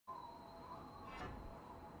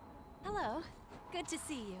Hello. Good to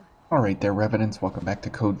see you. Alright there, Revenants, welcome back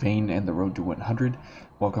to Code Vein and the Road to 100.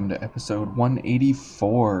 Welcome to episode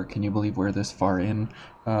 184. Can you believe we're this far in?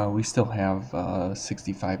 We still have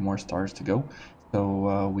 65 more stars to go.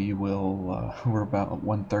 So we're about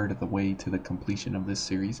 1/3 of the way to the completion of this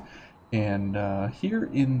series. And here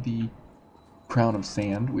in the Crown of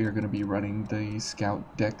Sand, we are going to be running the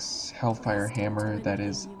Scout Dex Hellfire Hammer that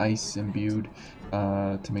is ice imbued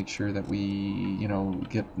to make sure that we,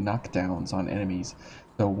 get knockdowns on enemies.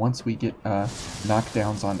 So once we get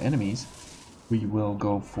knockdowns on enemies, we will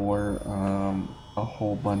go for a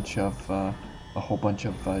whole bunch of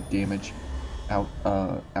damage out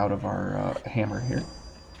of our hammer here.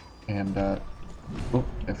 And oh,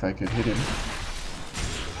 if I could hit him,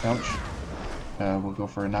 ouch. We'll go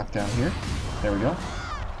for a knockdown here. There we go.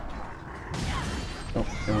 Oh,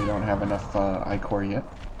 and we don't have enough I-core yet.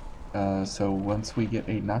 So once we get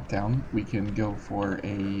a knockdown, we can go for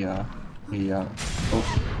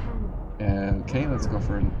okay, let's go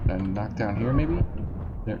for a knockdown here maybe.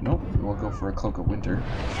 There, nope, we'll go for a Cloak of Winter,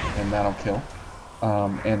 and that'll kill.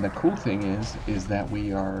 And the cool thing is that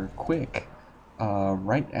we are quick,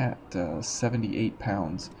 right at 78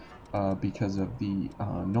 pounds, because of the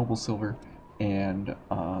Noble Silver and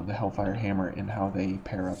the Hellfire Hammer and how they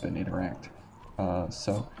pair up and interact.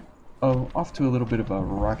 So off to a little bit of a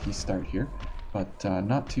rocky start here, but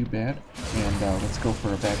not too bad. And let's go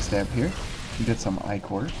for a backstab here and get some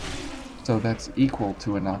I-core. So that's equal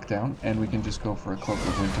to a knockdown, and we can just go for a Cloak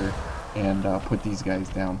of Winter and put these guys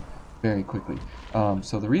down very quickly.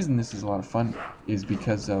 So the reason this is a lot of fun is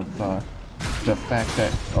because of the fact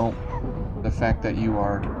that you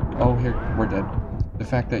are, oh, here, we're dead. The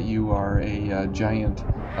fact that you are a giant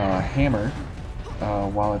hammer,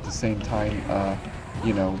 while at the same time,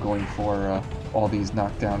 going for all these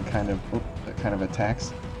knockdown kind of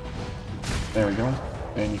attacks. There we go,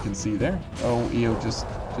 and you can see there. Oh, EO, just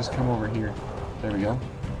come over here. There we go.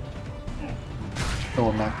 So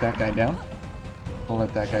we'll knock that guy down. We'll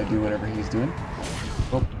let that guy do whatever he's doing.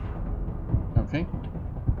 Oh, okay.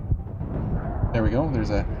 There we go. There's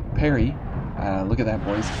a parry. Look at that,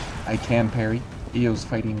 boys. I can parry. EO's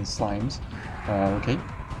fighting slimes. Okay.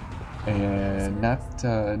 And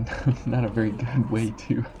not a very good way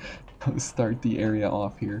to start the area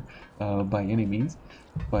off here by any means.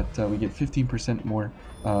 But we get 15% more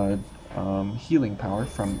healing power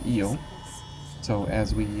from EO. So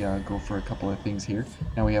as we go for a couple of things here,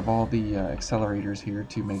 now we have all the accelerators here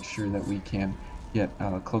to make sure that we can get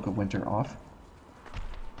Cloak of Winter off.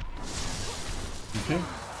 Okay.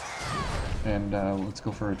 And let's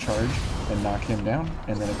go for a charge and knock him down,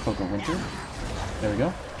 and then a Cloak of Winter. There we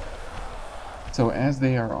go. So as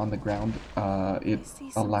they are on the ground, it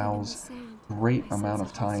allows great amount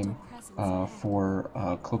of time for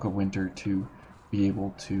Cloak of Winter to be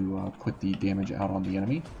able to put the damage out on the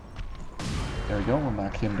enemy. There we go, we'll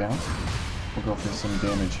knock him down. We'll go for some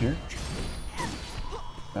damage here.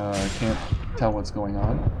 I can't tell what's going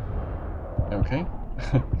on. Okay.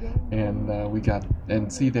 And we got,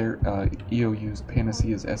 and see there, EO used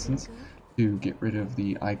Panacea's Essence to get rid of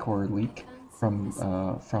the I-core leak from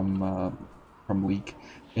leak,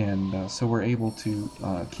 and so we're able to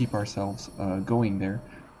keep ourselves going there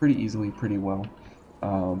pretty easily, pretty well,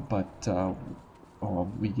 but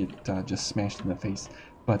we get just smashed in the face.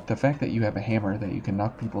 But the fact that you have a hammer that you can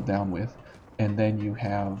knock people down with, and then you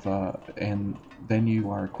have and then you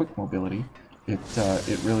are quick mobility,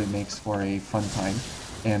 it really makes for a fun time.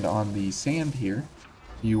 And on the sand here,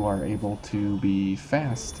 you are able to be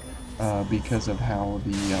fast because of how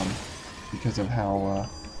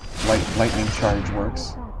lightning charge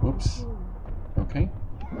works. Whoops. Okay.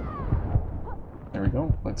 There we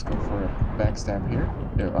go. Let's go for a backstab here.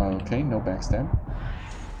 Okay, no backstab.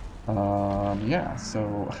 Yeah,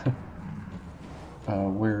 so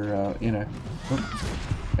we're in a...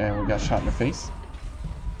 and we got shot in the face.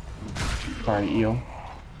 Sorry, EO.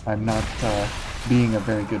 I'm not being a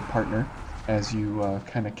very good partner as you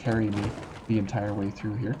kind of carry me the entire way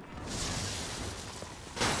through here.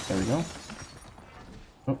 There we go.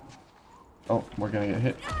 Oh, we're gonna get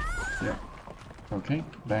hit. Yeah. Okay,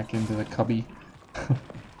 back into the cubby.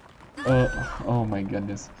 Oh my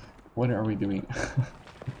goodness. What are we doing?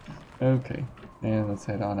 Okay, and let's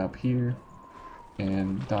head on up here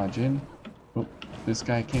and dodge in. Oh, this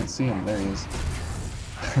guy can't see him. There he is.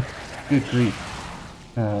 Good grief.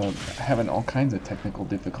 Having all kinds of technical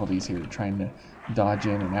difficulties here trying to dodge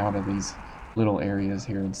in and out of these little areas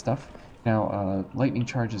here and stuff. Now, lightning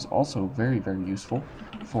charge is also very, very useful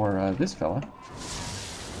for this fella,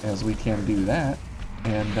 as we can do that,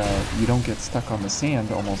 and you don't get stuck on the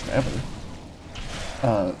sand almost ever,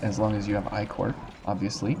 as long as you have I-core,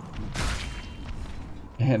 obviously.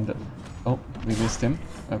 And, oh, we missed him.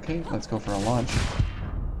 Okay, let's go for a launch.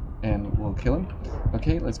 And we'll kill him.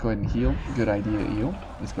 Okay, let's go ahead and heal. Good idea, Eel.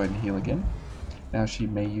 Let's go ahead and heal again. Now she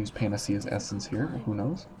may use Panacea's Essence here. Who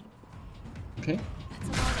knows? Okay,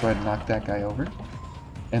 go ahead and knock that guy over.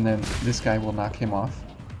 And then this guy will knock him off.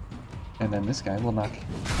 And then this guy will knock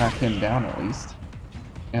him down at least.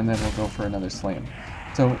 And then we'll go for another slam.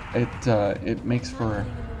 So it makes for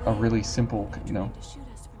a really simple, you know.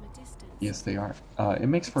 Yes, they are. It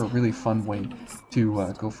makes for a really fun way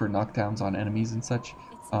to go for knockdowns on enemies and such.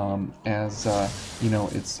 You know,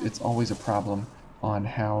 it's always a problem on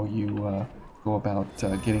how you go about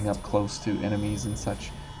getting up close to enemies and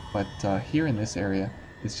such. But here in this area,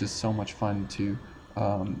 it's just so much fun to,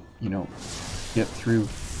 you know, get through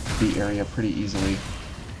the area pretty easily.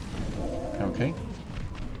 Okay.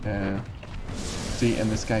 See,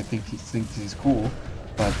 and this guy thinks he's cool,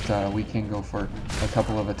 but we can go for a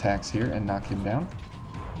couple of attacks here and knock him down.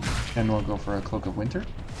 And we'll go for a Cloak of Winter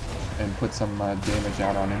and put some damage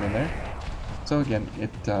out on him in there. So again,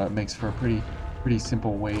 it makes for a pretty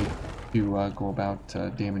simple way to go about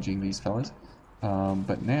damaging these fellas.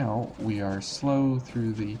 But now we are slow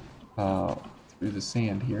through the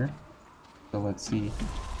sand here. So let's see.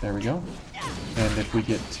 There we go. And if we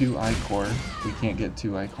get 2 Ichor, we can't get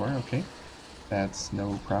 2 Ichor. Okay, that's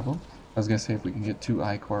no problem. I was gonna say if we can get 2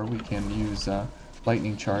 Ichor, we can use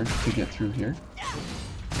Lightning Charge to get through here.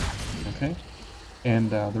 Okay. And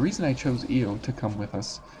the reason I chose Io to come with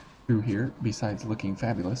us through here, besides looking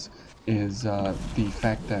fabulous, is the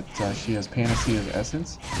fact that she has Panacea's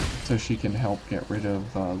Essence, so she can help get rid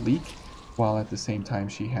of Leak, while at the same time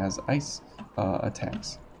she has Ice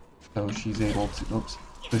attacks. So she's able to,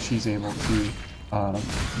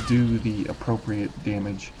 do the appropriate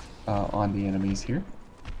damage on the enemies here.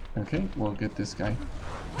 Okay, we'll get this guy.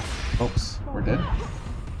 Oops, we're dead.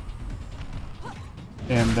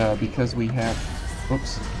 And because we have,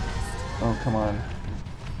 oops, oh come on,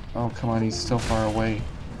 oh come on, he's so far away.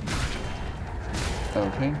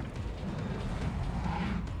 Okay,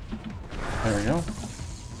 there we go.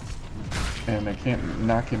 And I can't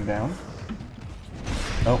knock him down.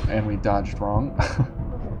 Oh, and we dodged wrong.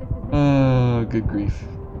 Oh, good grief.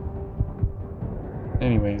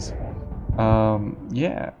 Anyways,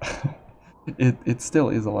 yeah, it still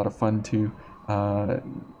is a lot of fun to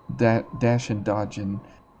dash and dodge and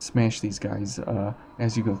smash these guys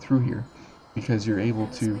as you go through here, because you're able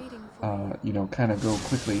to, you know, kind of go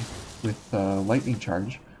quickly with Lightning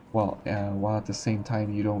Charge, while at the same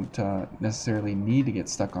time you don't necessarily need to get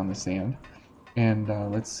stuck on the sand. And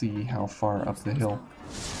let's see how far up the hill.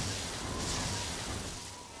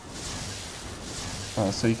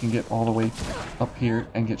 So you can get all the way up here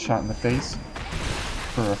and get shot in the face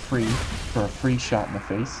for a free shot in the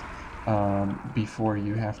face before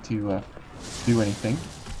you have to do anything.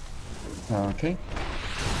 Okay,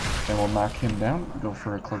 and we'll knock him down. Go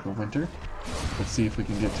for a Cloak of Winter. Let's see if we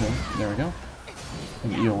can get to him. There we go.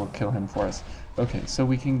 And Eel will kill him for us. Okay, so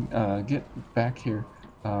we can get back here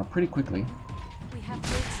pretty quickly.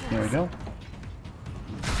 There we go.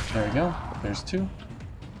 There we go. There's 2.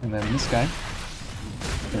 And then this guy.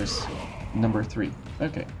 There's number 3.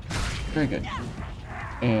 Okay. Very good.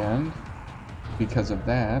 And because of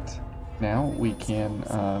that, now we can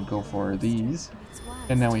go for these.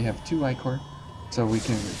 And now we have 2 Ichor. So we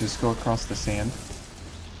can just go across the sand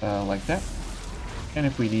like that. And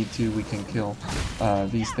if we need to, we can kill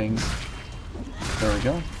these things. There we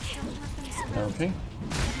go. Okay.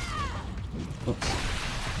 Oops.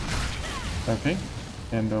 Okay,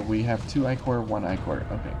 and we have 2 Ichor, 1 Ichor.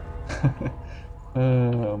 Okay.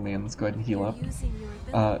 Oh man, let's go ahead and heal up.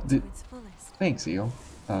 Thanks, Eel.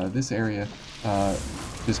 This area,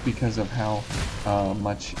 just because of how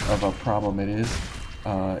much of a problem it is,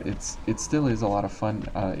 it still is a lot of fun.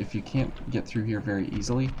 If you can't get through here very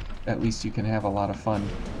easily, at least you can have a lot of fun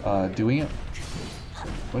doing it.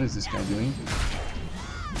 What is this guy doing?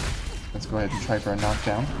 Let's go ahead and try for a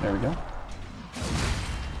knockdown. There we go.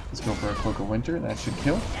 Let's go for a Cloak of Winter. That should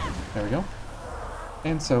kill. There we go.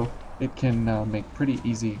 And so it can make pretty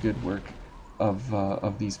easy good work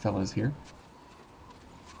of these fellas here.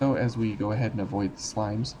 So as we go ahead and avoid the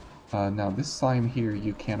slimes. Now this slime here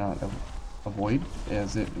you cannot avoid,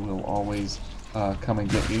 as it will always come and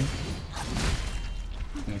get you.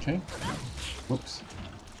 Okay. Whoops.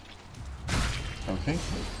 Okay.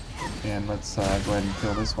 And let's go ahead and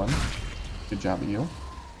kill this one. Good job, Eel.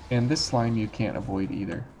 And this slime you can't avoid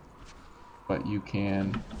either. But you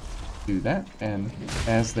can do that, and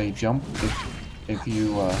as they jump, if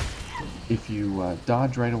you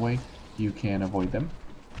dodge right away, you can avoid them.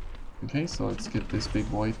 Okay, so let's get this big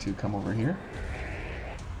boy to come over here,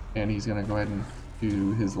 and he's gonna go ahead and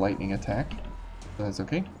to his lightning attack. So that's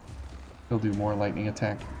okay. He'll do more lightning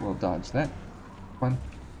attack. We'll dodge that. Come on.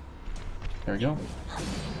 There we go.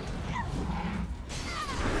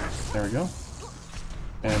 There we go.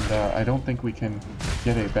 And I don't think we can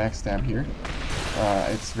get a backstab here.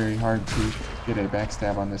 It's very hard to get a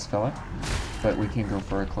backstab on this fella. But we can go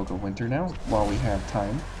for a Cloak of Winter now, while we have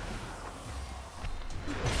time.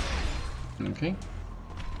 Okay.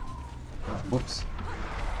 Whoops.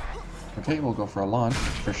 Okay, we'll go for a launch,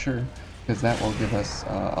 for sure, because that will give us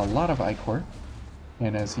a lot of Ichor.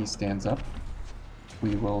 And as he stands up,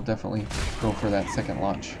 we will definitely go for that second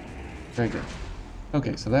launch. Very good.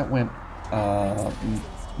 Okay, so that went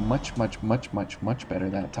much better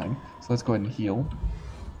that time. So let's go ahead and heal.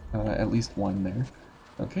 At least one there.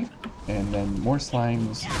 Okay, and then more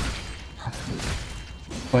slimes.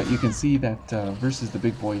 But you can see that versus the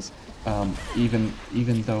big boys, even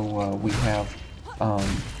though we have,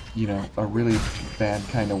 you know, a really bad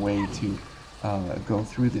kind of way to go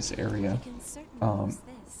through this area,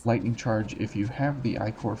 lightning charge, if you have the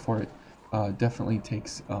Ichor for it, definitely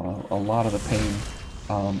takes a lot of the pain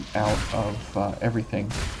out of everything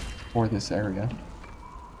for this area.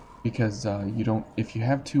 Because you don't, if you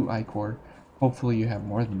have 2 Ichor, hopefully you have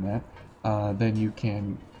more than that, then you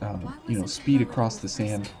can, you know, speed across the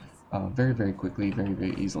sand very quickly,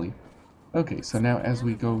 very easily. Okay, so now as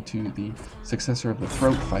we go to the Successor of the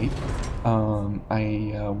Throat fight,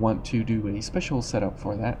 I want to do a special setup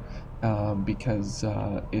for that, because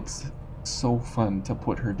it's so fun to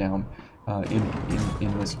put her down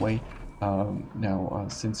in this way. Now,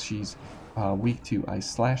 since she's weak to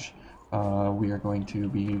Ice Slash, we are going to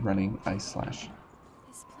be running Ice Slash.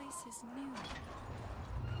 This place is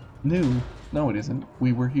new. New? No, it isn't.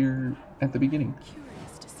 We were here at the beginning.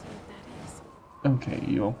 Curious to see what that is.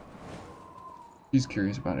 Okay, Eel. She's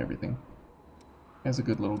curious about everything. As a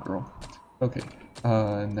good little girl. Okay,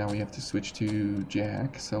 now we have to switch to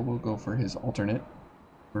Jack, so we'll go for his alternate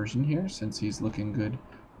version here, since he's looking good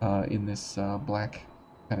in this black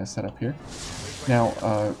kind of setup here. Now,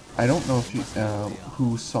 I don't know if you,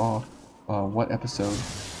 who saw what episode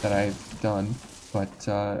that I've done, but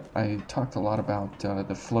I talked a lot about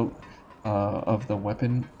the float of the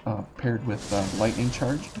weapon paired with lightning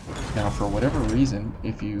charge. Now, for whatever reason,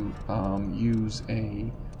 if you use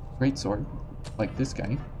a greatsword like this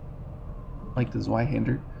guy, like the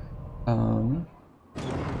Zweihander,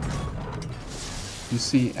 you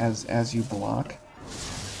see as you block,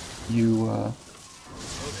 you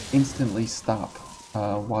instantly stop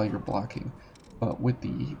while you're blocking. But with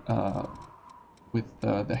the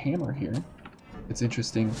hammer here, it's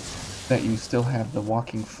interesting that you still have the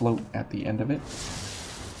walking float at the end of it.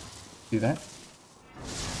 See that?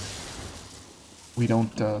 We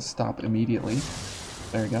don't stop immediately.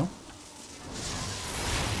 There we go.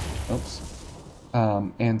 Oops.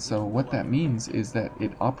 And so what that means is that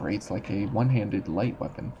it operates like a one-handed light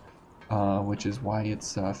weapon, which is why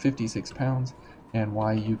it's 56 pounds and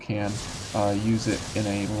why you can use it in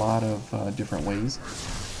a lot of different ways.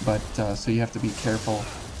 But so you have to be careful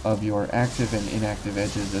of your active and inactive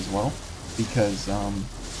edges as well, because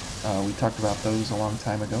we talked about those a long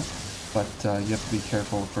time ago, but you have to be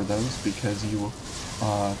careful for those because you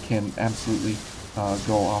can absolutely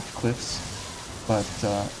go off cliffs. But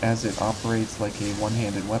as it operates like a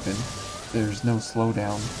one-handed weapon, there's no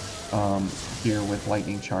slowdown here with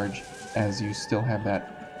lightning charge, as you still have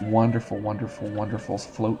that wonderful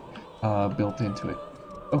float built into it.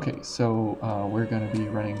 Okay, so we're going to be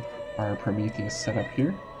running our Prometheus setup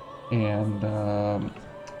here, and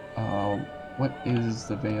what is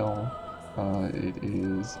the veil? It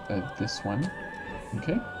is this one.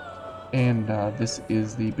 Okay, and this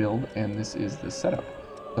is the build, and this is the setup.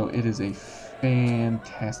 So it is a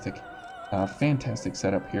fantastic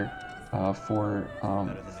setup here for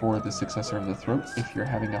the Successor of the Throat. If you're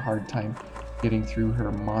having a hard time getting through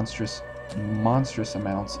her monstrous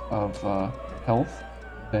amounts of health,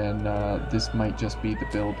 then this might just be the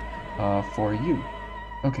build for you.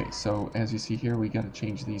 Okay, so as you see here, we got to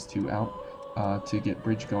change these two out to get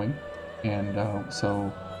bridge going, and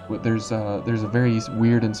so there's a very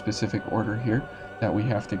weird and specific order here that we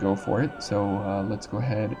have to go for it. So let's go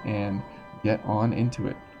ahead and get on into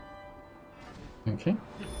it. Okay.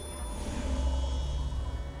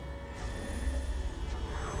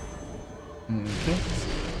 Okay.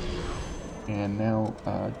 And now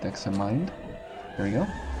Dex and Mind. There we go.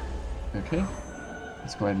 Okay.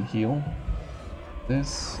 Let's go ahead and heal.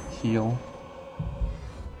 This, heal.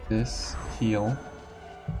 This, heal.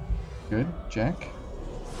 Good. Jack.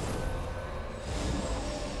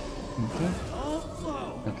 Okay.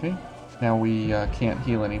 Okay. Now we can't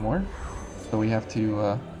heal anymore, so we have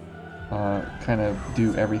to kind of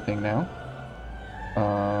do everything now.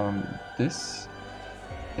 This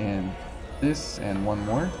and this and one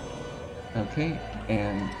more. Okay,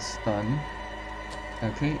 and stun.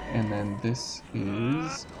 Okay, and then this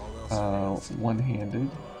is one-handed.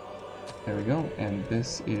 There we go, and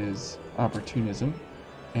this is opportunism.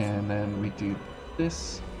 And then we do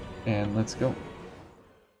this, and let's go.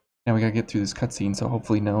 Now we gotta get through this cutscene, so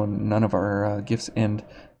hopefully none of our gifts end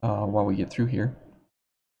while we get through here.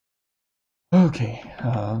 Okay,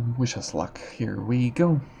 wish us luck. Here we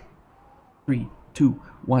go. 3, 2,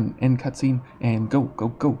 1, end cutscene, and go, go,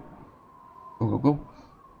 go. Go, go, go.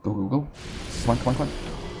 Go, go, go. Come on, come on, come on.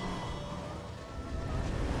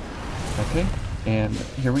 Okay, and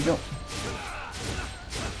here we go.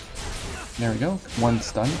 There we go. One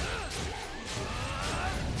stun.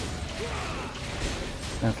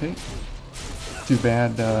 Okay. Too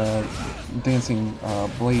bad Dancing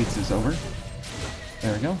Blades is over.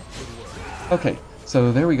 There we go. Okay,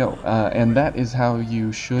 so there we go. And that is how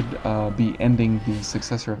you should be ending the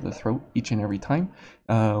Successor of the Throat each and every time,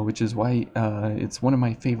 which is why it's one of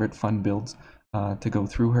my favorite fun builds to go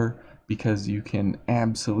through her, because you can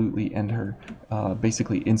absolutely end her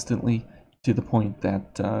basically instantly, to the point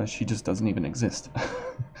that she just doesn't even exist.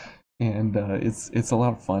 And it's a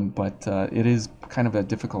lot of fun, but it is kind of a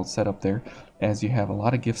difficult setup there, as you have a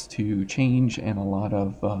lot of gifts to change and a lot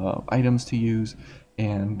of items to use,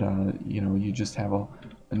 and you know, you just have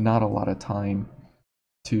not a lot of time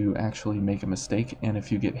to actually make a mistake. And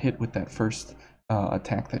if you get hit with that first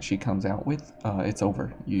attack that she comes out with, it's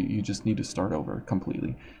over. You just need to start over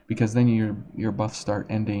completely, because then your buffs start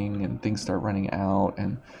ending and things start running out,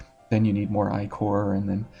 and then you need more I-core, and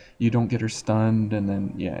then you don't get her stunned, and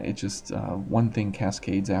then yeah, it just one thing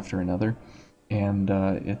cascades after another, and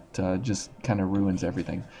it just kind of ruins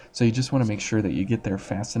everything. So you just want to make sure that you get there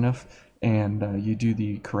fast enough, and you do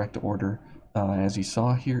the correct order, as you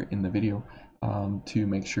saw here in the video, to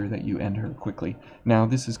make sure that you end her quickly. Now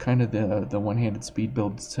this is kind of the one-handed speed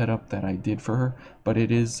build setup that I did for her, but it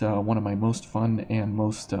is one of my most fun and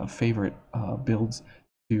most favorite builds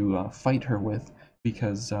to fight her with,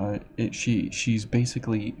 because she's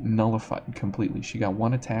basically nullified completely. She got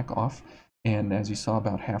one attack off, and as you saw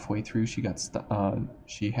about halfway through, she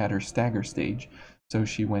had her stagger stage, so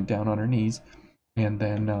she went down on her knees, and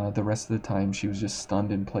then the rest of the time she was just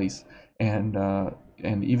stunned in place, and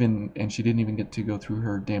she didn't even get to go through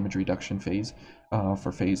her damage reduction phase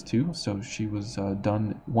for phase 2, so she was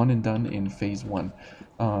one and done in phase 1.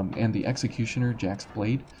 And the Executioner, Jack's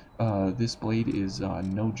blade, this blade is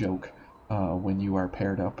no joke when you are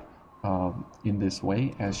paired up in this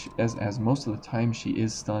way, as most of the time she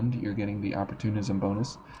is stunned. You're getting the opportunism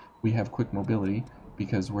bonus. We have quick mobility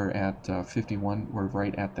because we're at 51. We're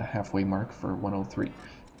right at the halfway mark for 103.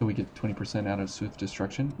 So we get 20% out of Swift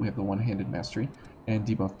Destruction. We have the one-handed mastery and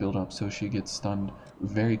debuff build up, so she gets stunned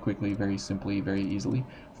very quickly, very simply, very easily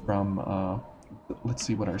from, let's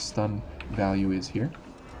see what our stun value is here.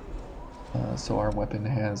 So our weapon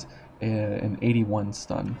has an 81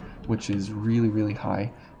 stun, which is really, really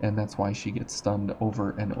high, and that's why she gets stunned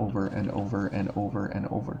over and over and over and over and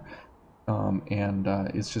over.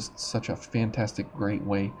 It's just such a fantastic, great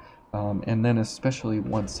way. And then especially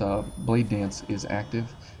once Blade Dance is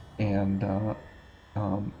active and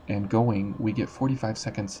going, we get 45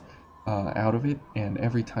 seconds out of it, and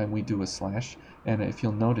every time we do a slash, and if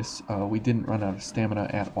you'll notice, we didn't run out of stamina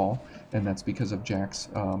at all, and that's because of Jack's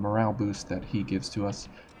morale boost that he gives to us,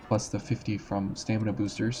 plus the 50 from stamina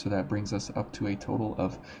boosters, so that brings us up to a total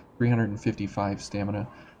of 355 stamina,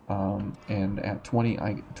 and at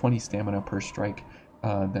 20 stamina per strike,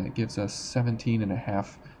 that gives us 17 and a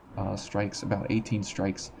half strikes, about 18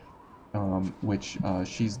 strikes, which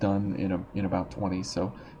she's done in about 20.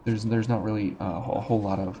 So there's not really a whole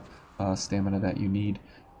lot of stamina that you need.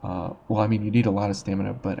 Well, I mean, you need a lot of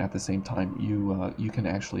stamina, but at the same time, you can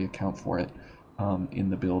actually account for it in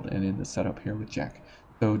the build and in the setup here with Jack.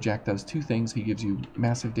 So Jack does two things. He gives you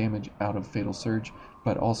massive damage out of Fatal Surge,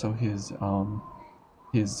 but also his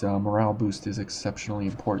morale boost is exceptionally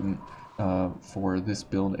important for this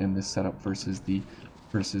build and this setup versus the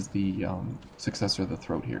Successor of the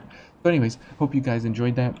Throat here. So anyways, hope you guys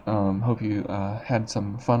enjoyed that. Hope you had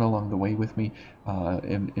some fun along the way with me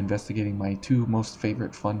in investigating my two most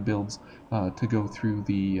favorite fun builds to go through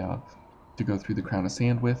the Crown of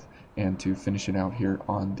Sand with, and to finish it out here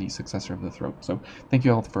on the Successor of the Throat. So thank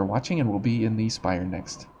you all for watching, and we'll be in the Spire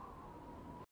next.